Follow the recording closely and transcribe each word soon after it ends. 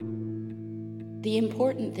The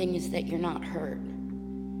important thing is that you're not hurt.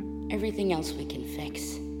 Everything else we can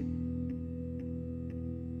fix.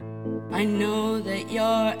 I know that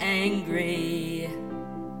you're angry,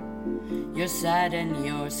 you're sad and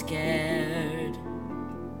you're scared.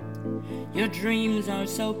 Your dreams are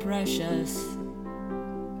so precious,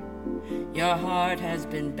 your heart has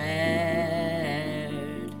been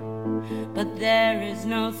bared. But there is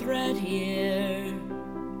no threat here.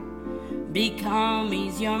 Be calm,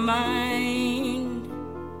 ease your mind.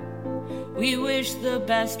 We wish the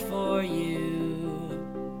best for you.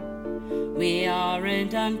 We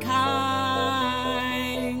aren't unkind.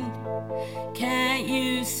 Can't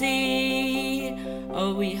you see?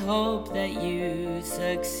 Oh, we hope that you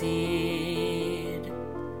succeed.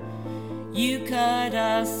 You cut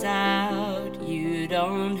us out. You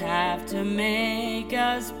don't have to make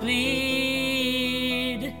us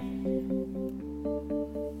bleed.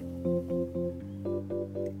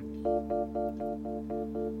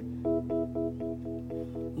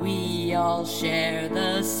 We all share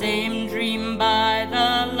the same dream by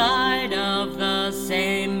the light of the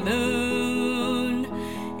same moon.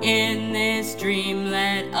 In this dream,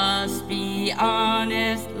 let us be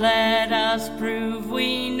honest. Let us prove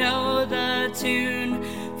we know the tune.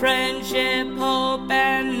 Friendship, hope,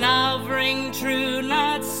 and love ring true.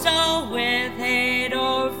 Not so with hate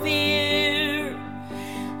or fear.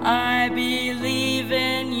 I believe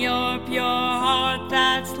in your pure heart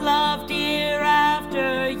that's loved year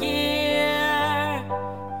after year.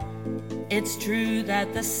 It's true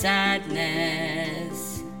that the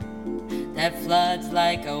sadness that floods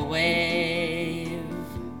like a wave,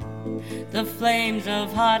 the flames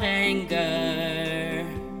of hot anger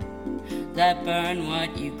that burn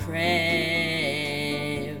what you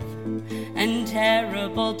crave, and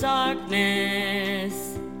terrible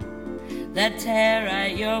darkness that tear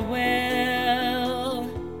at your will.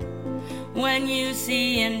 When you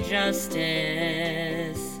see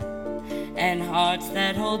injustice and hearts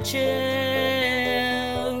that hold chill,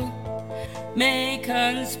 may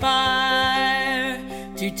conspire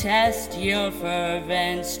to test your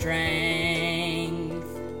fervent strength.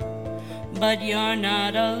 But you're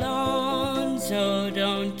not alone, so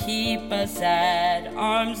don't keep us at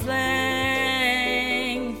arm's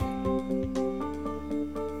length.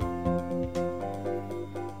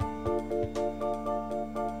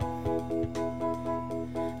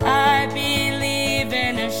 I believe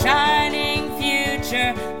in a shining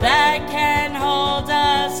future that can hold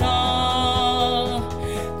us all.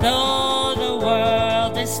 Though the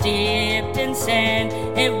world is steeped in sin,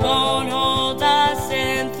 it won't hold us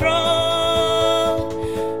in thrall.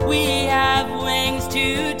 We have wings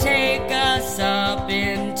to take us up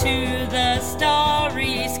into the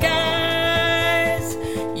starry skies.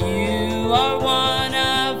 You are one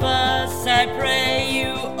of us, I pray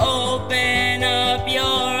you open up your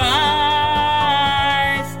eyes.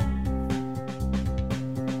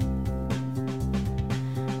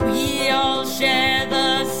 We all share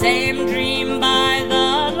the same dream by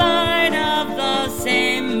the light of the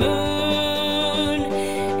same moon.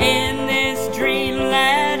 In this dream,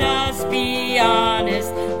 let us be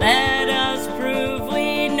honest. Let us prove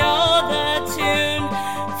we know the tune.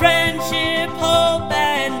 Friendship, hope,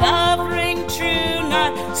 and love ring true.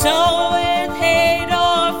 Not so with hate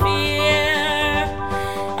or fear.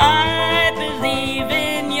 I believe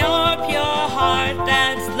in your pure heart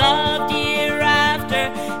that's loved year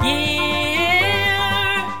after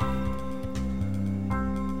year.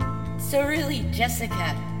 So really,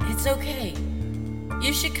 Jessica, it's okay.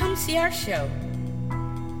 You should come see our show.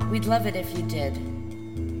 We'd love it if you did.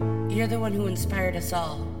 You're the one who inspired us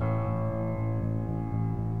all.